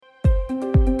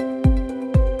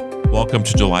Welcome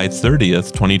to July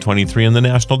 30th, 2023 in the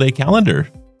National Day calendar.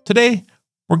 Today,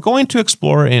 we're going to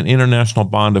explore an international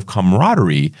bond of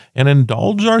camaraderie and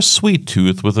indulge our sweet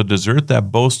tooth with a dessert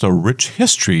that boasts a rich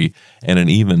history and an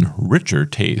even richer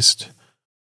taste.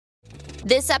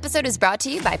 This episode is brought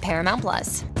to you by Paramount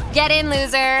Plus. Get in,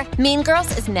 loser! Mean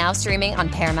Girls is now streaming on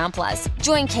Paramount Plus.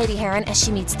 Join Katie Heron as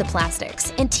she meets the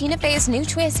plastics in Tina Fey's new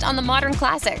twist on the modern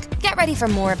classic. Get ready for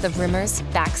more of the rumors,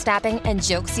 backstabbing, and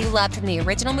jokes you loved from the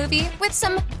original movie with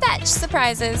some fetch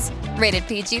surprises. Rated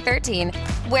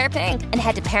PG-13. Wear pink and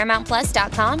head to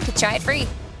ParamountPlus.com to try it free.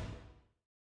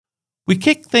 We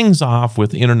kick things off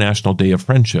with International Day of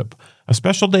Friendship, a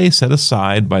special day set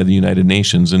aside by the United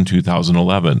Nations in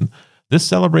 2011. This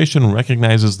celebration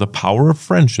recognizes the power of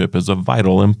friendship as a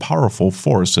vital and powerful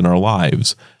force in our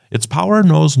lives. Its power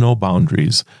knows no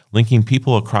boundaries, linking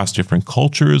people across different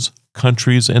cultures,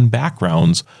 countries, and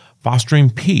backgrounds, fostering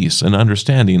peace and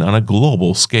understanding on a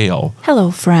global scale.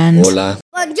 Hello, friend. Hola.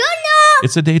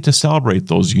 It's a day to celebrate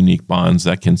those unique bonds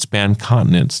that can span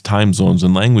continents, time zones,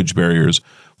 and language barriers,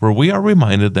 where we are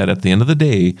reminded that at the end of the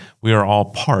day, we are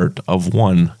all part of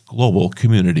one global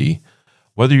community.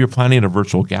 Whether you're planning a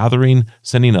virtual gathering,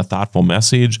 sending a thoughtful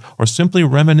message, or simply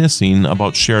reminiscing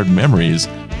about shared memories,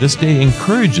 this day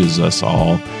encourages us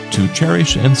all to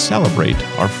cherish and celebrate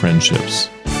our friendships.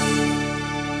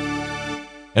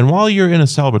 And while you're in a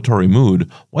celebratory mood,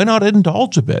 why not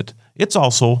indulge a bit? It's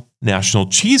also National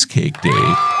Cheesecake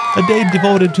Day, a day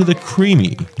devoted to the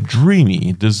creamy,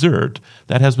 dreamy dessert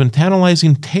that has been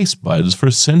tantalizing taste buds for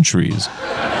centuries.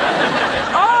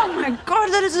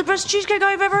 That is the best cheesecake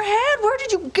I've ever had. Where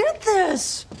did you get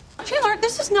this? Taylor,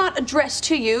 this is not addressed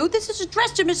to you. This is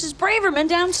addressed to Mrs. Braverman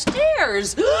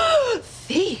downstairs.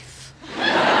 Thief.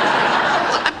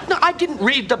 I didn't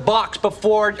read the box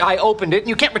before I opened it.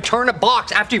 You can't return a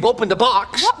box after you've opened the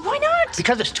box. What? Why not?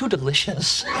 Because it's too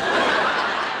delicious.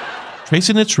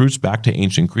 Tracing its roots back to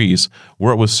ancient Greece,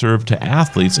 where it was served to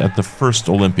athletes at the first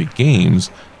Olympic Games,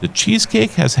 the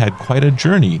cheesecake has had quite a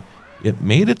journey. It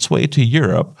made its way to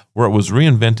Europe, where it was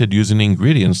reinvented using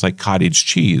ingredients like cottage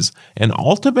cheese, and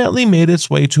ultimately made its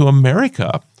way to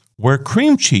America, where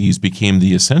cream cheese became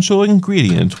the essential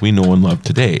ingredient we know and love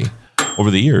today.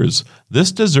 Over the years,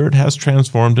 this dessert has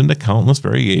transformed into countless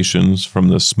variations, from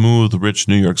the smooth, rich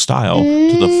New York style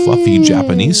to the fluffy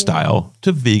Japanese style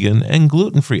to vegan and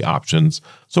gluten-free options.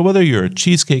 So whether you're a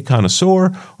cheesecake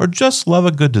connoisseur or just love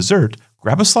a good dessert,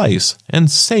 grab a slice and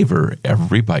savor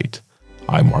every bite.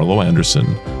 I'm Marlo Anderson.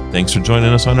 Thanks for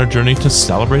joining us on our journey to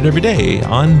celebrate every day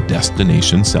on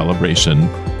Destination Celebration.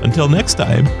 Until next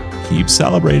time, keep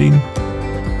celebrating.